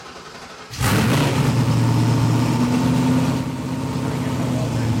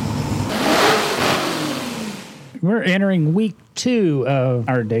We're entering week 2 of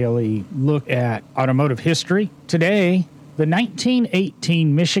our daily look at automotive history. Today, the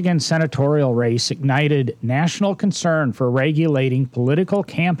 1918 Michigan senatorial race ignited national concern for regulating political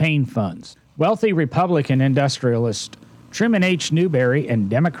campaign funds. Wealthy Republican industrialist Truman H. Newberry and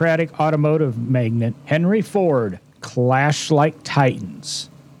Democratic automotive magnate Henry Ford clashed like titans.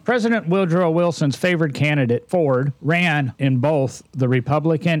 President Woodrow Wilson's favored candidate, Ford, ran in both the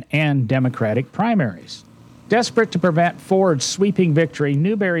Republican and Democratic primaries. Desperate to prevent Ford's sweeping victory,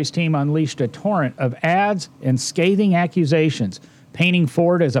 Newberry's team unleashed a torrent of ads and scathing accusations, painting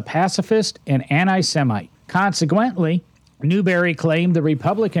Ford as a pacifist and anti-Semite. Consequently, Newberry claimed the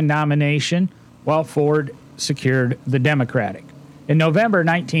Republican nomination while Ford secured the Democratic. In November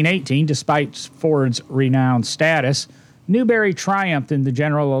 1918, despite Ford's renowned status, Newberry triumphed in the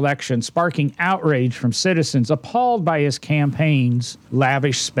general election, sparking outrage from citizens appalled by his campaign's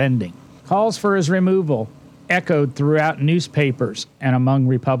lavish spending. Calls for his removal echoed throughout newspapers and among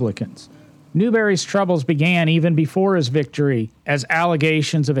Republicans. Newberry's troubles began even before his victory, as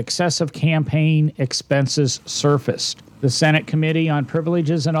allegations of excessive campaign expenses surfaced. The Senate Committee on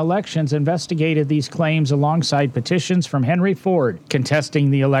Privileges and Elections investigated these claims alongside petitions from Henry Ford contesting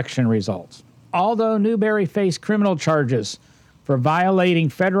the election results. Although Newberry faced criminal charges for violating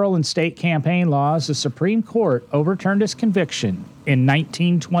federal and state campaign laws, the Supreme Court overturned his conviction in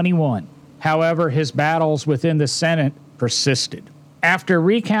 1921. However, his battles within the Senate persisted. After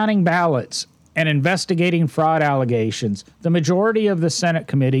recounting ballots and investigating fraud allegations, the majority of the Senate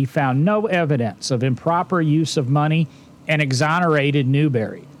committee found no evidence of improper use of money and exonerated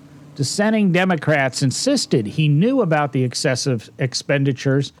Newberry. Dissenting Democrats insisted he knew about the excessive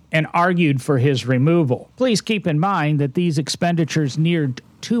expenditures and argued for his removal. Please keep in mind that these expenditures neared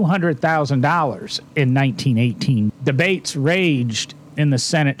 $200,000 in 1918. Debates raged in the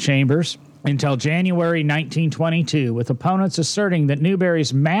Senate chambers until January 1922, with opponents asserting that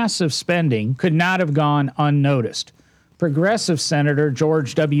Newberry's massive spending could not have gone unnoticed. Progressive Senator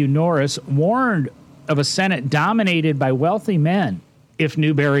George W. Norris warned of a Senate dominated by wealthy men if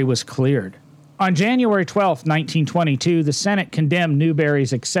Newberry was cleared. On January 12, 1922, the Senate condemned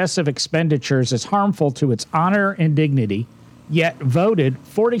Newberry's excessive expenditures as harmful to its honor and dignity, yet voted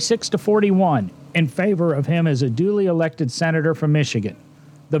 46-41 in favor of him as a duly elected senator from Michigan.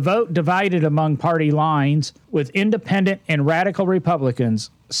 The vote divided among party lines, with independent and radical Republicans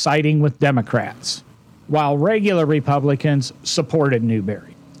siding with Democrats, while regular Republicans supported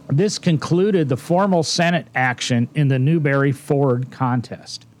Newberry. This concluded the formal Senate action in the Newberry-Ford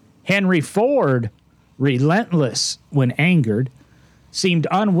contest. Henry Ford, relentless when angered, seemed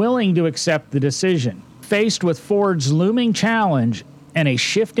unwilling to accept the decision. Faced with Ford's looming challenge and a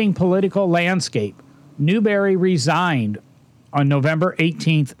shifting political landscape, Newberry resigned on November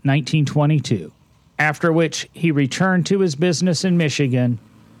 18, 1922, after which he returned to his business in Michigan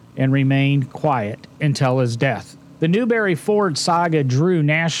and remained quiet until his death. The Newberry-Ford saga drew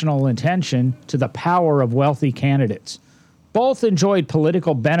national attention to the power of wealthy candidates. Both enjoyed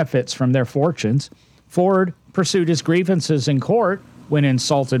political benefits from their fortunes. Ford pursued his grievances in court when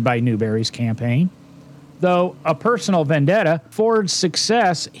insulted by Newberry's campaign. Though a personal vendetta, Ford's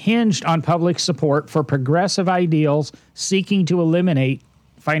success hinged on public support for progressive ideals seeking to eliminate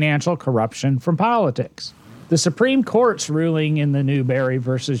financial corruption from politics. The Supreme Court's ruling in the Newberry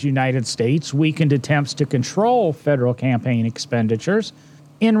versus United States weakened attempts to control federal campaign expenditures.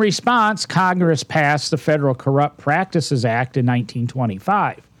 In response, Congress passed the Federal Corrupt Practices Act in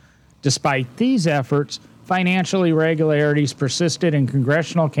 1925. Despite these efforts, financial irregularities persisted in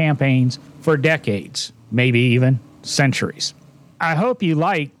congressional campaigns for decades, maybe even centuries. I hope you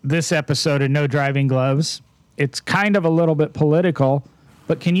like this episode of No Driving Gloves. It's kind of a little bit political,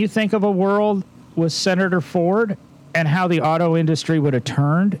 but can you think of a world with Senator Ford and how the auto industry would have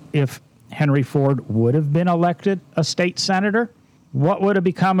turned if Henry Ford would have been elected a state senator? What would have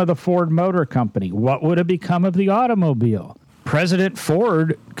become of the Ford Motor Company? What would have become of the automobile? President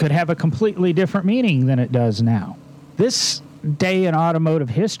Ford could have a completely different meaning than it does now. This day in automotive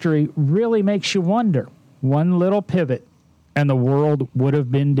history really makes you wonder. One little pivot and the world would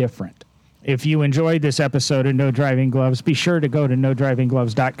have been different. If you enjoyed this episode of No Driving Gloves, be sure to go to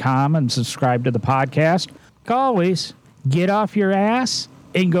nodrivinggloves.com and subscribe to the podcast. Always, get off your ass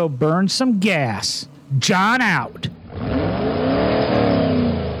and go burn some gas. John out.